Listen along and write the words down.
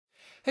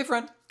Hey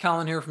friend,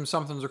 Colin here from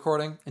Sumthins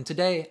Recording, and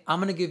today I'm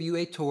going to give you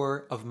a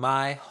tour of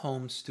my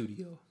home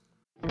studio.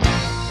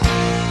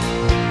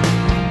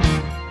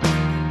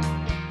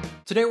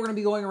 Today we're going to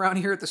be going around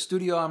here at the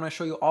studio. I'm going to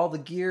show you all the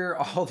gear,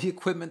 all the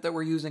equipment that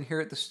we're using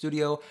here at the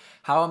studio,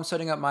 how I'm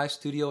setting up my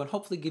studio, and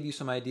hopefully give you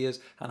some ideas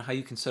on how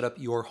you can set up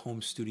your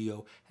home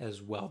studio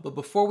as well. But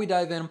before we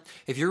dive in,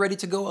 if you're ready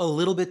to go a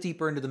little bit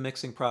deeper into the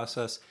mixing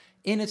process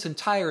in its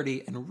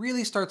entirety and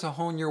really start to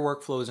hone your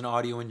workflow as an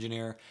audio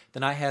engineer,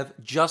 then I have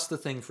just the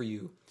thing for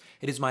you.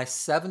 It is my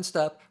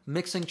 7-step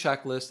mixing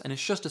checklist, and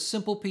it's just a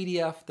simple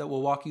PDF that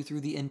will walk you through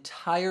the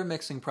entire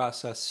mixing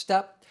process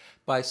step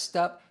by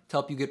step to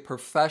help you get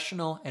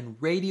professional and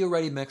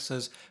radio-ready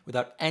mixes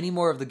without any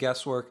more of the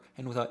guesswork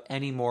and without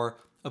any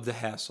more of the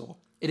hassle.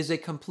 It is a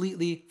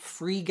completely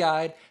free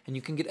guide, and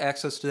you can get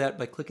access to that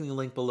by clicking the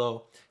link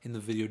below in the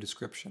video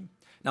description.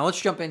 Now let's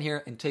jump in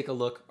here and take a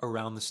look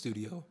around the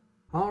studio.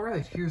 All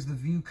right, here's the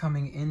view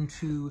coming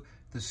into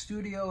the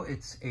studio.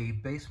 It's a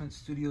basement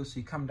studio, so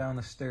you come down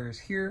the stairs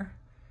here,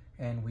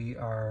 and we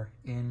are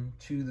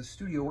into the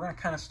studio. We're gonna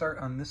kind of start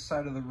on this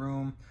side of the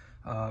room,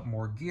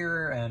 more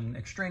gear and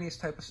extraneous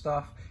type of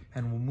stuff,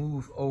 and we'll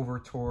move over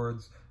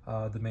towards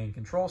the main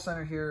control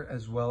center here,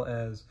 as well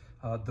as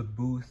the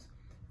booth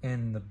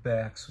in the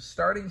back. So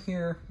starting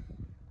here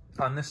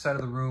on this side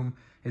of the room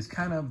is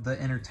kind of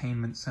the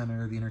entertainment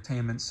center, the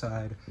entertainment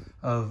side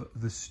of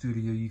the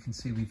studio. You can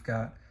see we've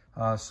got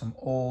some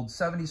old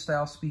 70s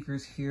style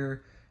speakers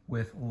here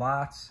with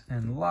lots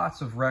and lots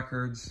of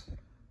records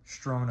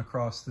strewn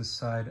across this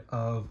side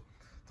of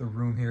the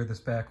room here,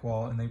 this back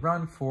wall, and they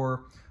run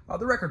for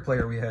the record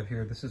player we have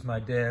here. This is my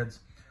dad's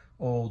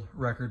old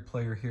record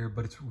player here,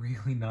 but it's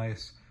really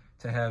nice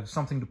to have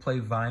something to play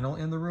vinyl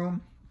in the room,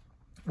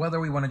 whether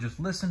we want to just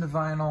listen to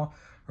vinyl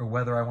or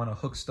whether I want to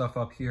hook stuff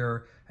up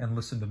here and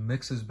listen to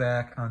mixes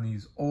back on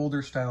these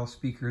older style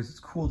speakers. It's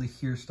cool to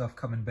hear stuff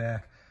coming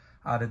back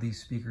out of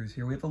these speakers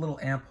here. We have a little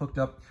amp hooked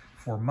up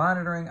for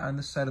monitoring on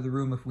this side of the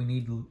room if we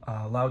need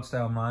loud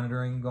style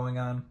monitoring going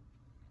on.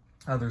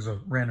 There's a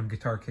random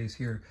guitar case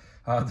here.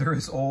 There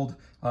is an old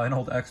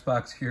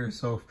Xbox here,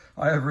 so if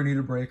I ever need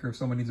a break or if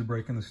someone needs a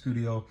break in the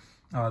studio,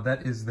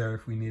 that is there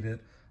if we need it.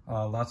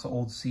 Lots of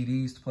old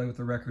CDs to play with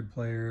the record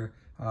player,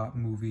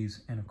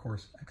 movies, and of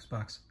course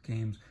Xbox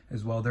games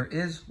as well. There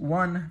is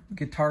one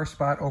guitar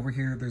spot over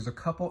here. There's a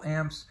couple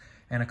amps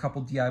and a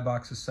couple DI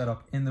boxes set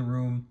up in the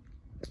room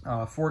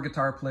for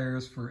guitar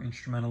players, for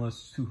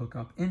instrumentalists to hook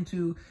up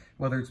into,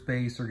 whether it's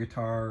bass or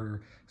guitar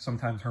or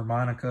sometimes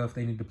harmonica if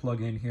they need to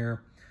plug in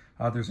here.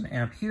 There's an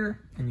amp here,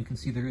 and you can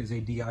see there is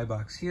a DI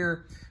box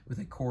here with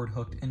a cord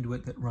hooked into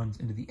it that runs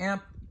into the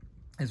amp,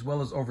 as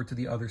well as over to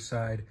the other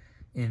side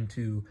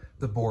into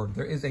the board.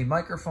 There is a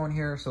microphone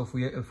here, so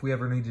if we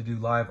ever need to do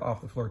live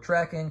off the floor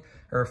tracking,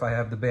 or if I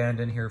have the band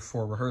in here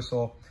for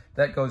rehearsal,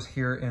 that goes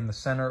here in the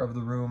center of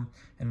the room,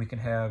 and we can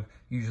have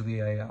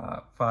usually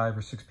a 5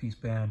 or 6 piece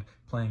band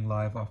playing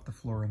live off the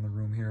floor in the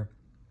room here.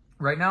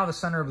 Right now, the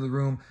center of the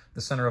room,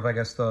 the center of, I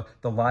guess, the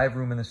live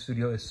room in the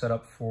studio is set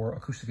up for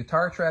acoustic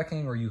guitar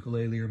tracking or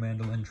ukulele or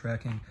mandolin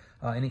tracking,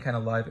 any kind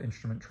of live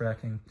instrument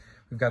tracking.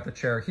 We've got the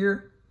chair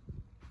here,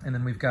 and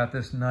then we've got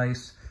this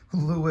nice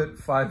Lewitt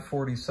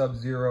 540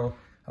 Sub-Zero,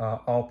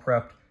 all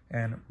prepped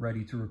and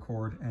ready to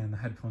record, and the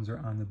headphones are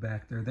on the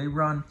back there. They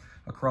run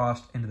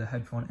across into the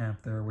headphone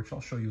amp there, which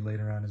I'll show you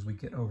later on as we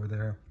get over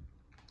there.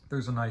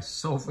 There's a nice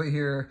sofa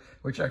here,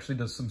 which actually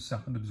does some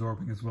sound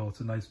absorbing as well. It's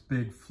a nice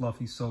big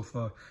fluffy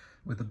sofa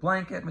with a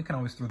blanket. We can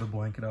always throw the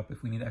blanket up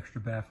if we need extra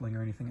baffling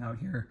or anything out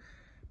here.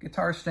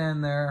 Guitar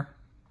stand there.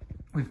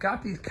 We've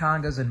got these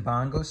congas and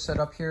bongos set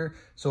up here,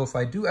 so if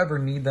I do ever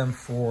need them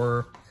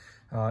for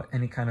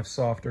any kind of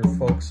softer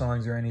folk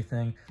songs or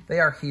anything, they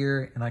are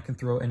here, and I can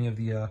throw any of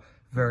the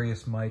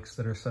various mics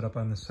that are set up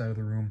on this side of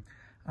the room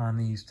on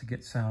these to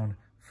get sound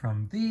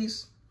from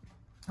these.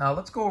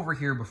 Let's go over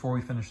here before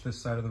we finish this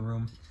side of the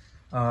room.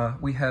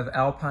 We have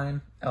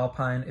Alpine.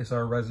 Alpine is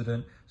our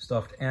resident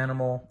stuffed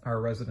animal,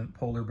 our resident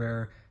polar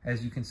bear.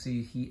 As you can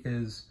see, he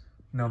is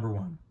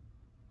 #1,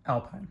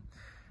 Alpine.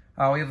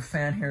 We have a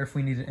fan here if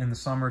we need it in the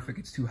summer, if it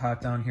gets too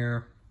hot down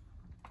here.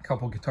 A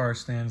couple guitar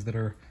stands that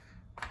are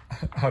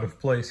out of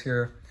place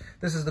here.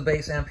 This is the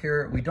bass amp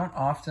here. I don't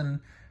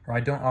often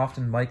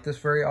mic this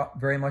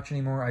very much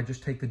anymore. I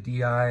just take the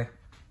DI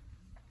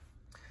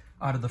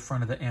out of the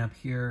front of the amp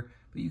here,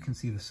 but you can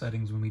see the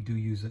settings when we do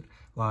use it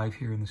live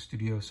here in the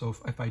studio. So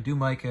if I do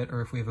mic it,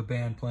 or if we have a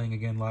band playing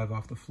again live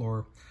off the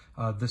floor,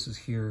 this is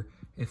here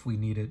if we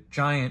need it.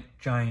 Giant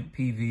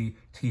PV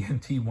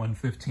TNT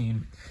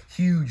 115,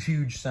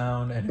 huge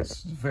sound, and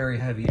it's very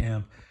heavy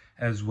amp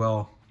as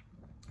well.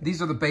 These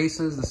are the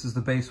basses. This is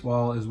the bass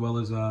wall, as well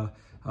as the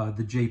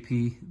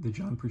JP, the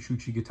John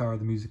Petrucci guitar,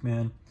 the Music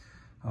Man.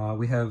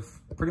 We have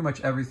pretty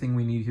much everything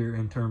we need here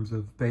in terms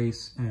of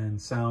bass and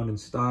sound and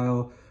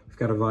style. We've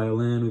got a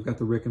violin, we've got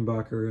the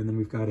Rickenbacker, and then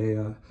we've got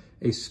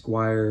a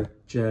Squire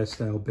jazz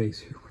style bass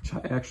here, which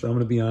I'm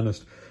gonna be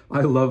honest,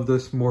 I love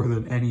this more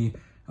than any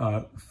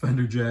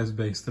Fender jazz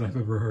bass that I've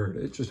ever heard.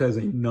 It just has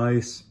a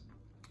nice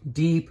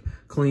deep,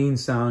 clean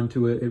sound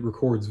to it. It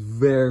records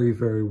very,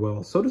 very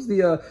well. So does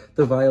the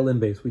violin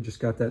bass. We just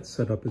got that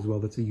set up as well.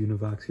 That's a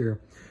Univox here.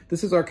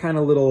 This is our kind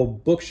of little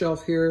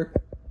bookshelf here.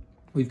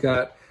 We've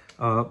got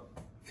a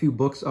few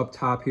books up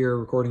top here,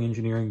 recording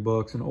engineering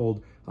books and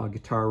old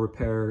guitar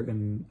repair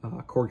and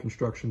chord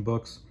construction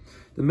books.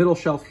 The middle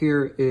shelf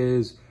here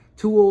is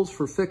tools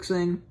for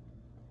fixing.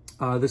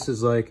 This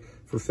is like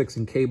for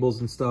fixing cables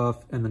and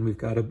stuff. And then we've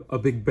got a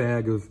big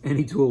bag of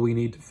any tool we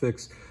need to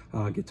fix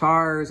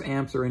guitars,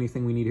 amps, or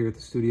anything we need here at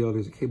the studio.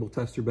 There's a cable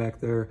tester back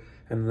there.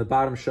 And then the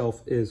bottom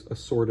shelf is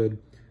assorted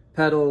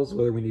pedals,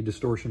 whether we need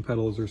distortion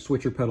pedals or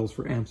switcher pedals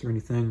for amps or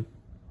anything.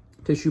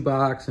 Tissue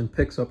box and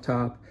picks up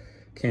top.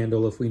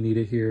 Candle if we need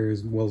it here,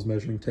 as well as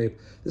measuring tape.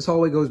 This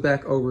hallway goes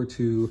back over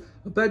to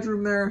a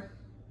bedroom there.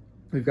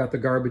 We've got the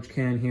garbage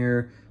can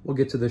here. We'll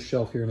get to this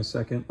shelf here in a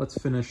second. Let's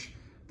finish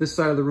this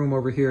side of the room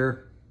over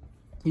here.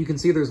 You can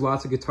see there's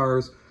lots of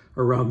guitars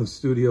around the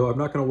studio. I'm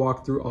not going to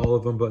walk through all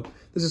of them, but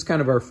this is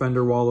kind of our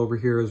Fender wall over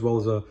here, as well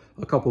as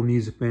a couple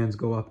Music Mans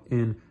go up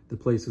in the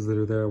places that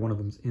are there. One of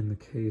them's in the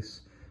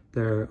case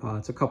there.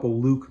 It's a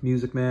couple Luke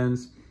Music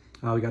Mans.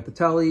 We got the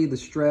Telly, the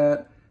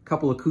Strat, a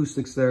couple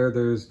acoustics there.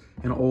 There's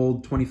an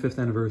old 25th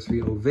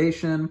anniversary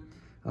Ovation.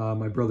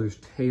 My brother's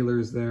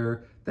Taylor's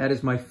there. That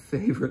is my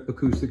favorite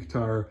acoustic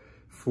guitar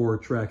for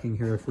tracking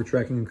here. If we're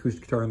tracking an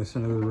acoustic guitar in the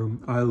center of the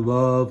room, I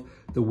love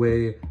the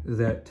way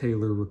that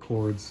Taylor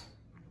records.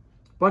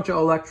 Bunch of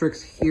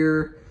electrics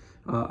here.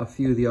 A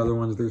few of the other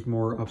ones. There's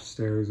more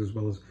upstairs as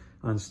well as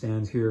on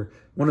stands here.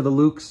 One of the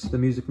Lukes, the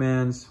Music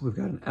Mans. We've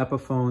got an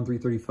Epiphone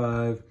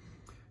 335.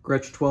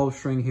 Gretsch 12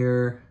 string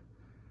here.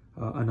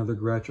 Another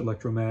Gretsch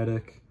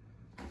Electromatic.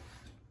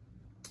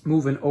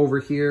 Moving over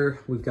here,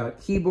 we've got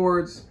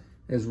keyboards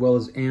as well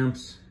as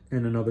amps,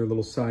 and another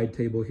little side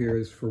table here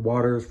is for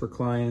waters, for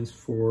clients,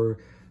 for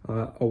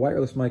a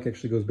wireless mic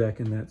actually goes back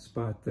in that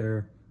spot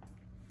there.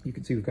 You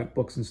can see we've got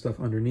books and stuff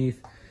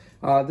underneath.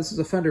 This is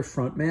a Fender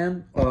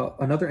Frontman,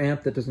 another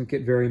amp that doesn't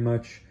get very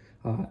much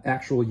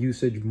actual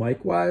usage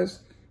mic-wise,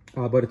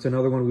 but it's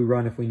another one we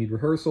run if we need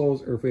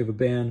rehearsals or if we have a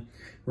band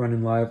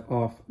running live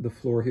off the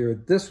floor here.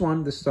 This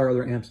is our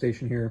other amp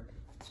station here.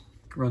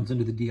 Runs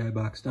into the DI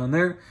box down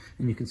there,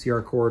 and you can see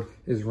our cord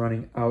is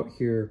running out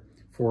here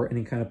for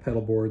any kind of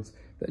pedal boards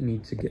that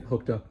need to get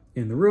hooked up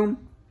in the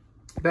room.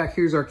 Back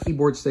here's our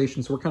keyboard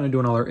station, so we're kind of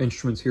doing all our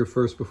instruments here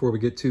first before we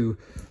get to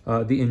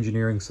the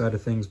engineering side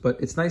of things,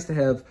 but it's nice to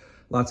have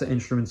lots of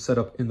instruments set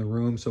up in the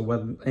room, so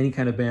whether any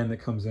kind of band that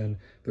comes in,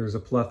 there's a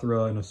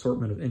plethora and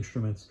assortment of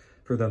instruments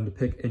for them to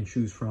pick and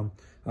choose from.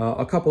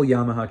 A couple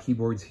Yamaha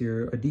keyboards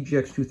here, a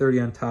DGX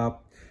 230 on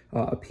top,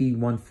 a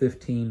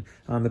P115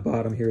 on the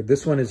bottom here.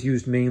 This one is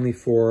used mainly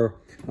for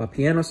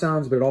piano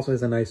sounds, but it also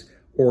has a nice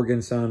organ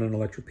sound and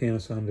electric piano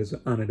sound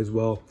on it as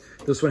well.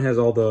 This one has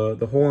all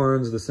the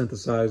horns, the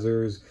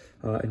synthesizers,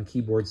 and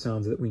keyboard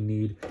sounds that we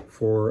need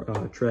for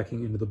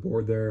tracking into the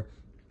board there.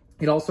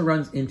 It also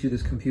runs into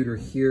this computer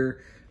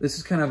here. This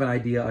is kind of an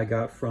idea I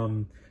got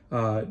from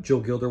Jill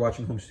Gilder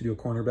watching Home Studio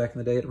Corner back in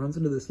the day. It runs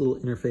into this little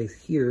interface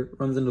here,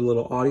 runs into a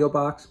little audio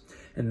box,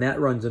 and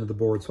that runs into the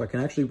board. So I can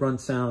actually run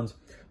sounds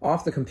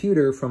off the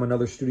computer from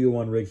another Studio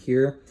One rig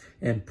here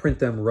and print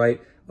them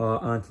right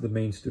onto the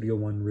main Studio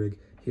One rig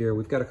here.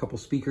 We've got a couple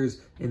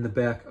speakers in the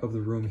back of the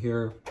room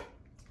here.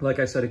 Like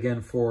I said,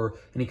 again, for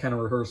any kind of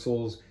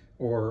rehearsals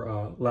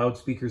or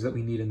loudspeakers that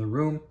we need in the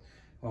room,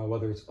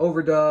 whether it's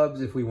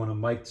overdubs, if we want to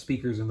mic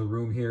speakers in the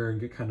room here and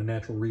get kind of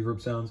natural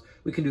reverb sounds,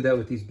 we can do that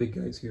with these big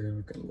guys here. And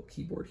we've got a little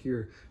keyboard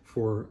here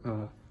for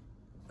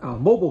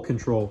mobile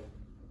control.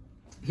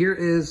 Here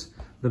is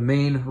the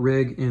main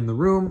rig in the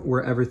room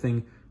where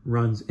everything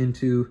runs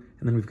into,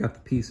 and then we've got the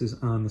pieces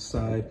on the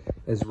side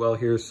as well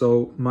here.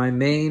 So my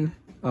main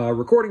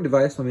recording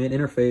device, my main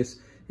interface,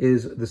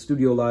 is the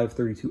Studio Live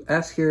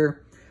 32S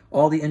here.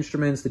 All the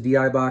instruments, the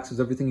DI boxes,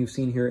 everything you've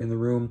seen here in the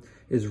room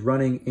is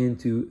running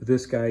into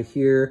this guy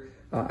here.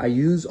 I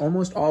use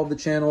almost all of the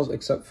channels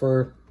except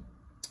for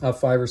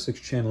 5 or 6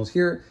 channels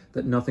here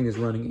that nothing is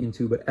running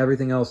into, but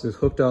everything else is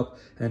hooked up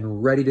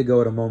and ready to go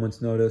at a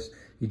moment's notice.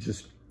 You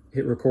just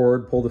hit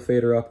record, pull the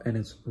fader up, and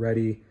it's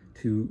ready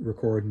to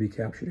record and be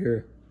captured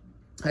here.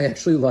 I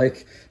actually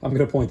like, I'm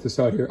going to point this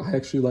out here, I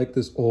actually like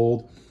this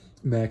old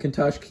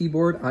Macintosh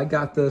keyboard. I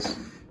got this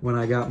when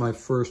I got my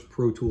first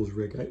Pro Tools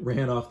rig. I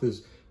ran off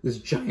this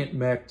giant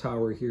Mac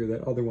tower here.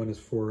 That other one is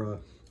for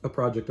a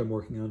project I'm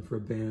working on for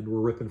a band. We're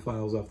ripping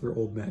files off their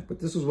old Mac.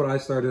 But this is what I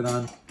started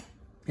on,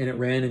 and it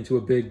ran into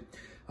a big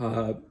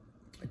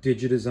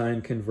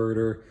Digidesign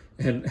converter.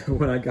 And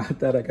when I got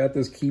that, I got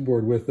this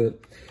keyboard with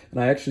it, and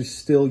I actually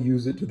still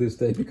use it to this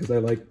day because I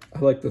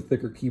like the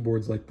thicker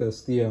keyboards like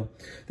this. The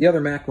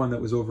other Mac one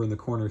that was over in the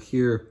corner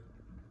here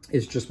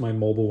is just my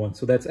mobile one.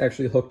 So that's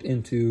actually hooked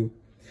into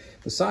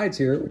the sides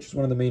here, which is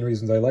one of the main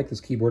reasons I like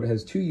this keyboard. It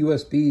has 2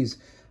 USBs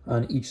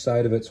on each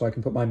side of it, so I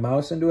can put my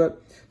mouse into it,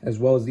 as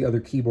well as the other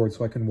keyboard,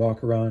 so I can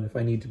walk around if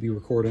I need to be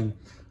recording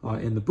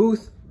in the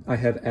booth. I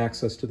have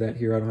access to that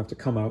here. I don't have to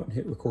come out and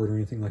hit record or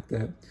anything like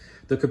that.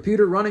 The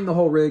computer running the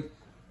whole rig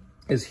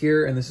is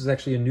here, and this is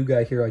actually a new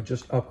guy here. I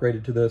just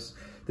upgraded to this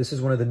This is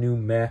one of the new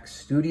Max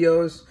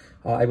Studios.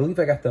 I believe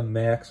I got the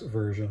Max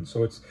version,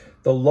 so it's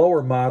the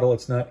lower model.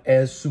 It's not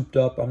as souped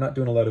up. I'm not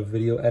doing a lot of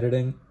video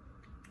editing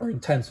or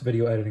intense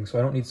video editing, so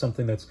I don't need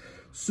something that's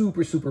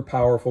super, super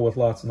powerful with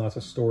lots and lots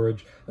of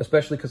storage,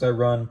 especially because I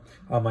run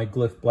my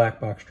Glyph black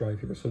box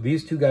drive here. So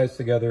these two guys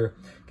together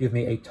give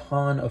me a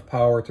ton of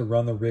power to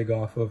run the rig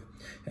off of,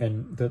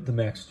 and the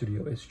Max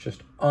Studio is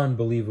just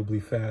unbelievably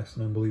fast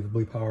and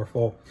unbelievably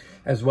powerful,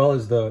 as well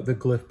as the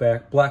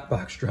Glyph black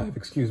box drive,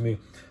 excuse me.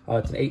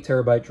 It's an 8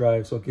 terabyte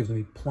drive, so it gives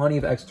me plenty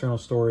of external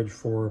storage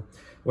for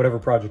whatever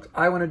projects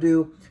I want to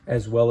do,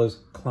 as well as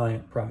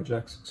client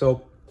projects.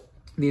 So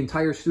the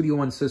entire Studio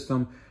One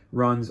system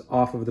runs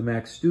off of the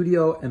Mac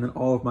Studio, and then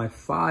all of my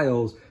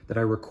files that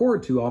I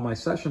record to, all my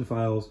session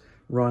files,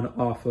 run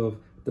off of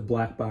the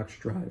black box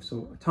drive.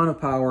 So a ton of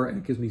power, and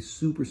it gives me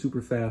super,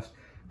 super fast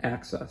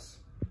access.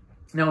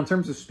 Now, in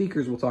terms of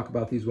speakers, we'll talk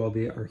about these while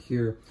they are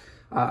here.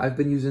 I've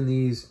been using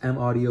these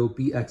M-Audio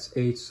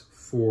BX8s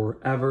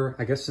forever.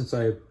 I guess since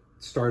I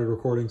started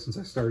recording, since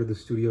I started the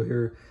studio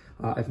here.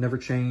 I've never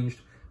changed.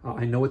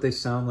 I know what they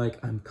sound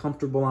like. I'm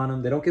comfortable on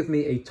them. They don't give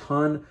me a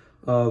ton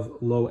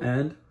of low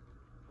end,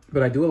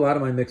 but I do a lot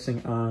of my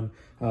mixing on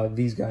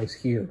these guys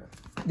here.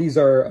 These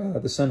are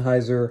the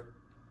Sennheiser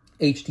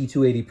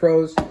HD280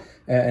 Pros,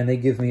 and they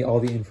give me all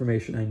the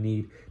information I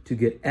need to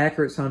get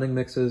accurate sounding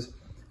mixes,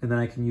 and then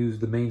I can use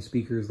the main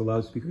speakers, the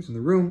loudspeakers in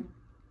the room,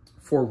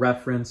 for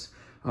reference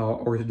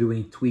or to do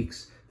any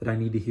tweaks that I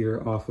need to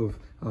hear off of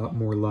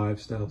more live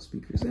style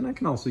speakers. And I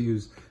can also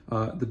use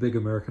the big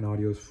American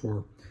Audios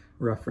for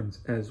reference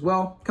as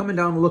well. Coming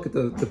down to look at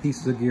the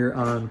pieces of gear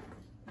on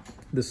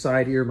the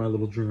side here, my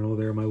little journal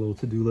there, my little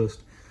to-do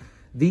list.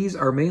 These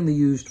are mainly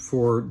used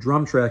for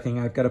drum tracking.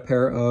 I've got a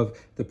pair of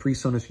the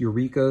PreSonus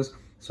Eurekas.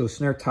 So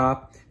snare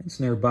top and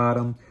snare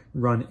bottom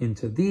run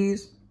into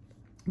these.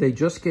 They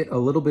just get a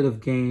little bit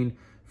of gain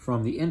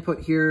from the input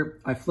here.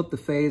 I flip the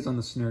phase on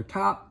the snare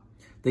top.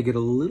 They get a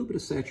little bit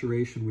of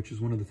saturation, which is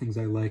one of the things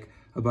I like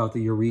about the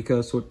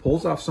Eureka. So it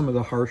pulls off some of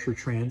the harsher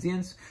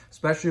transients,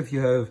 especially if you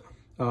have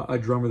a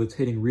drummer that's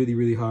hitting really,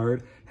 really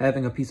hard.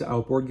 Having a piece of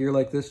outboard gear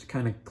like this to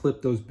kind of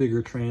clip those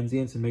bigger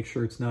transients and make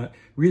sure it's not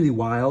really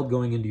wild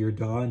going into your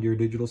DAW, into your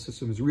digital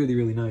system is really,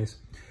 really nice.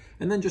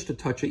 And then just a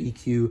touch of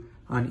EQ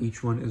on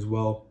each one as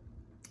well.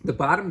 The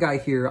bottom guy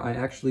here, I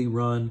actually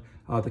run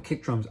the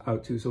kick drums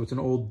out to. So it's an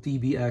old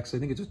DBX, I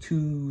think it's a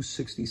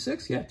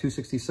 266, yeah,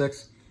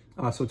 266.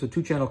 So it's a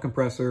 2-channel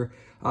compressor,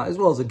 as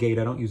well as a gate.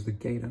 I don't use the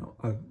gate,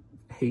 I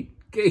hate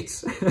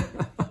gates.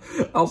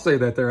 I'll say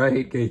that there, I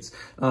hate gates.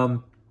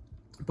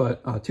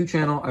 But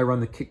 2-channel, I run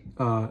the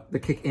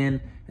kick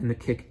in and the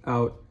kick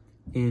out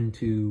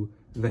into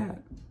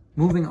that.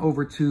 Moving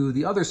over to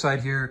the other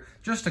side here,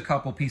 just a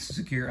couple pieces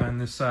of gear on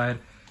this side.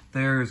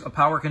 There's a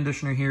power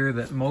conditioner here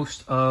that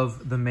most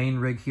of the main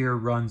rig here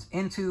runs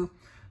into.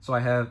 So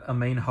I have a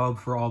main hub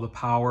for all the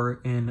power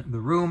in the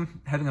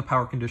room. Having a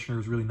power conditioner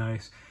is really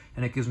nice,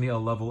 and it gives me a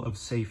level of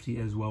safety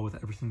as well with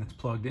everything that's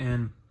plugged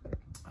in.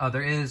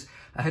 There is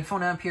a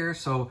headphone amp here,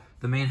 so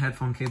the main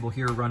headphone cable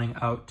here running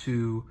out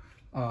to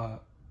the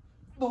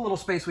little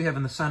space we have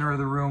in the center of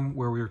the room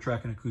where we were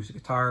tracking acoustic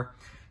guitar.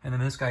 And then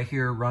this guy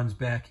here runs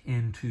back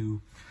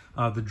into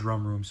the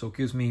drum room. So it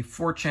gives me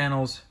 4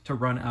 channels to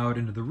run out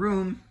into the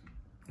room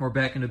or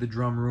back into the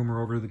drum room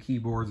or over to the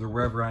keyboards or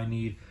wherever I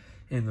need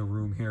in the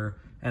room here.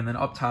 And then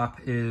up top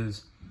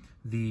is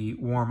the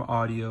Warm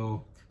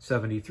Audio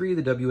 73,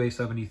 the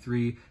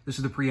WA73. This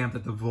is the preamp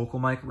that the vocal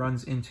mic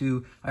runs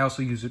into. I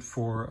also use it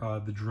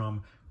for the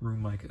drum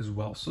room mic as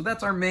well. So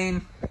that's our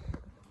main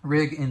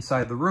rig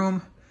inside the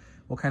room.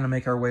 We'll kind of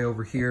make our way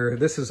over here.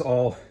 This is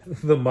all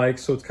the mics,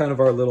 so it's kind of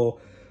our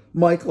little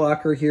mic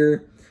locker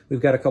here.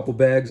 We've got a couple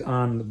bags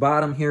on the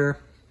bottom here,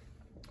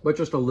 but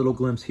just a little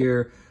glimpse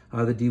here.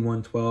 The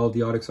D112,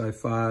 the Audix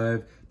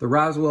i5, the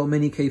Roswell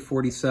Mini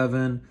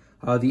K47,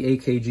 the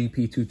AKG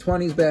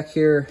P220s back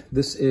here.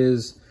 This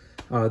is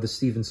the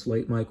Steven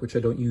Slate mic, which I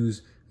don't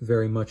use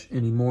very much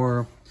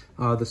anymore.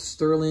 The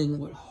Sterling,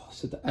 what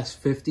is it, the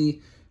S50,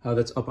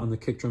 that's up on the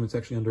kick drum. It's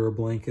actually under a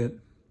blanket.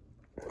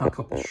 A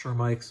couple Shure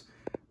mics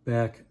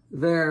back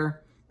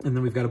there. And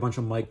then we've got a bunch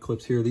of mic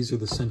clips here. These are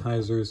the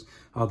Sennheisers,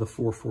 the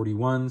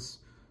 441s.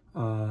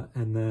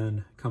 And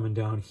then coming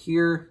down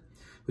here,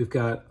 we've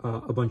got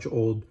a bunch of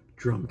old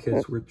drum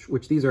kits,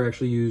 which these are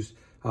actually used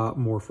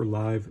more for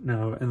live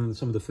now. And then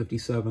some of the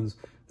 57s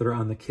that are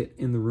on the kit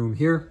in the room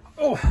here.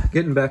 Oh,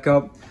 getting back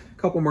up.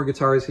 A couple more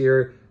guitars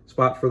here.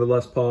 Spot for the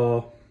Les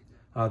Paul,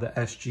 the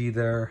SG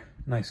there.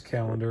 Nice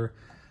calendar.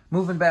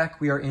 Moving back,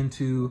 we are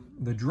into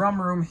the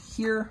drum room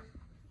here.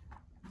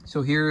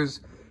 So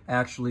here's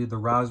actually the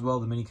Roswell,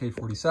 the Mini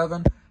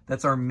K47.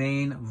 That's our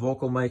main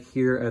vocal mic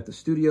here at the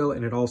studio,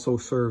 and it also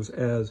serves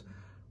as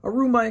a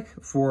room mic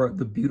for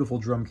the beautiful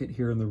drum kit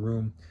here in the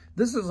room.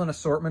 This is an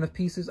assortment of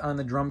pieces on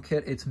the drum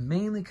kit. It's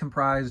mainly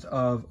comprised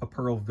of a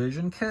Pearl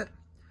Vision kit,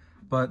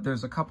 but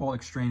there's a couple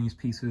extraneous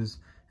pieces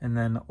and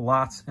then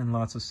lots and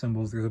lots of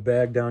cymbals. There's a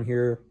bag down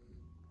here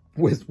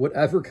with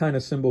whatever kind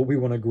of cymbal we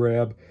want to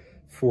grab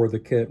for the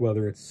kit,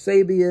 whether it's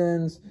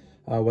Sabians,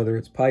 whether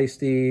it's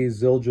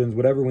Pisces, Zildjians,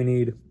 whatever we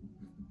need,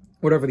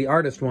 whatever the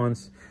artist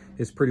wants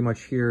is pretty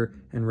much here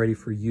and ready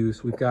for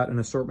use. We've got an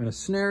assortment of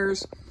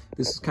snares.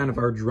 This is kind of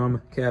our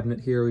drum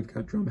cabinet here. We've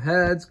got drum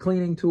heads,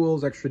 cleaning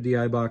tools, extra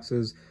DI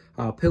boxes,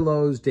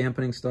 pillows,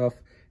 dampening stuff,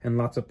 and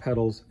lots of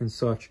pedals and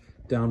such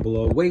down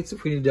below. Weights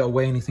if we need to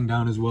weigh anything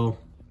down as well.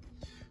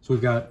 So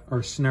we've got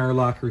our snare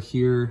locker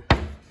here. I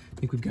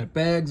think we've got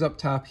bags up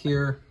top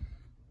here.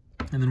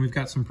 And then we've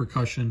got some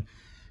percussion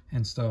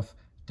and stuff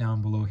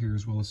down below here,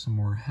 as well as some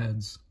more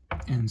heads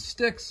and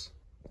sticks.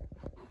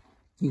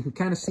 You can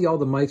kind of see all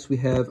the mics we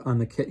have on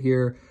the kit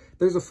here.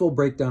 There's a full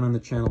breakdown on the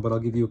channel, but I'll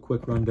give you a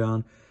quick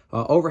rundown.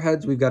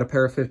 Overheads, we've got a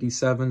pair of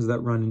 57s that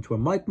run into a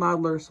mic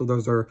modeler. So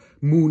those are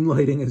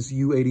moonlighting as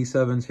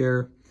U87s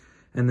here.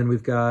 And then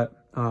we've got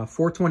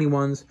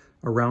 421s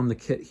around the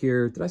kit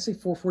here. Did I say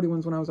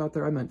 441s when I was out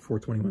there? I meant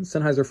 421s.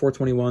 Sennheiser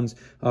 421s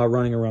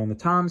running around the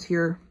toms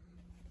here.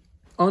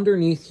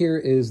 Underneath here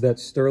is that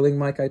Sterling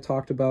mic I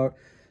talked about.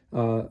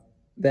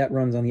 That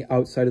runs on the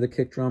outside of the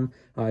kick drum.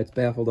 It's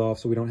baffled off,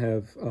 so we don't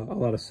have a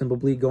lot of cymbal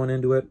bleed going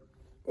into it.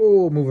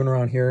 Oh, moving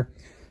around here.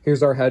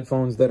 Here's our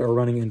headphones that are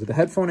running into the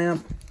headphone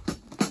amp.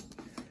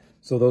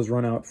 So those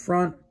run out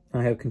front.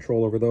 I have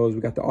control over those.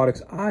 We've got the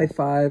Audix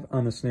i5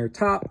 on the snare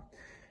top,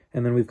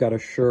 and then we've got a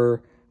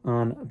Shure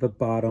on the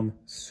bottom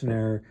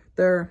snare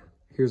there.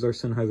 Here's our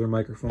Sennheiser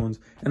microphones.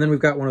 And then we've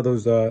got one of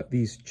those,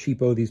 these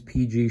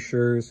PG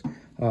Shures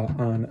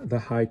on the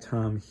high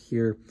tom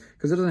here,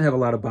 because it doesn't have a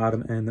lot of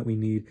bottom end that we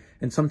need.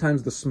 And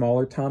sometimes the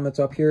smaller tom that's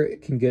up here,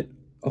 it can get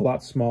a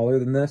lot smaller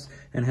than this,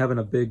 and having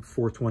a big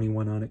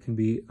 421 on it can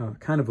be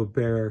kind of a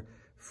bear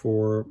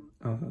for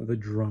the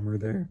drummer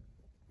there.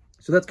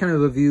 So that's kind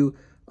of a view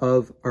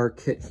of our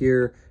kit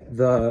here.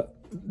 The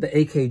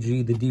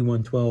AKG, the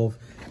D112,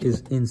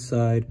 is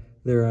inside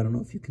there. I don't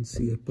know if you can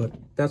see it, but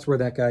that's where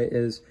that guy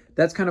is.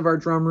 That's kind of our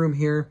drum room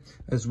here,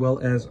 as well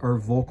as our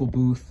vocal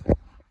booth.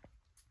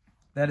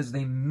 That is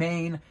the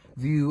main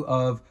view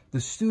of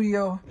the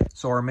studio.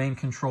 So our main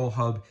control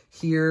hub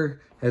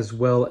here, as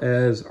well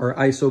as our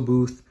ISO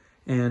booth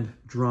and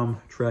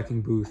drum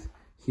tracking booth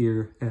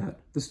here at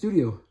the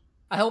studio.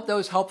 I hope that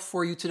was helpful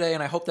for you today,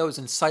 and I hope that was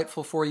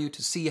insightful for you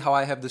to see how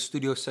I have the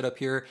studio set up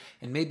here,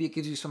 and maybe it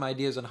gives you some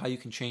ideas on how you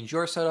can change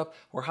your setup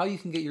or how you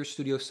can get your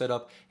studio set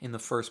up in the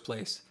first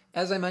place.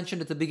 As I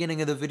mentioned at the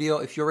beginning of the video,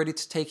 if you're ready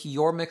to take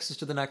your mixes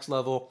to the next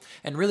level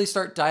and really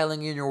start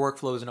dialing in your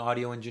workflow as an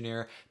audio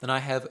engineer, then I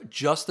have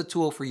just the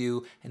tool for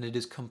you, and it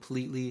is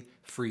completely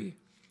free.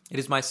 It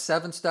is my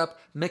 7-step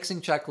mixing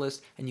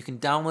checklist, and you can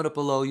download it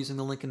below using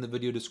the link in the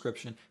video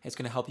description. It's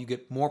going to help you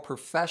get more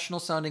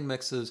professional sounding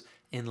mixes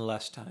in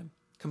less time.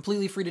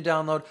 Completely free to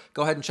download.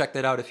 Go ahead and check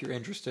that out if you're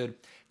interested.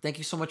 Thank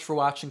you so much for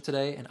watching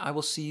today, and I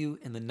will see you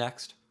in the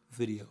next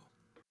video.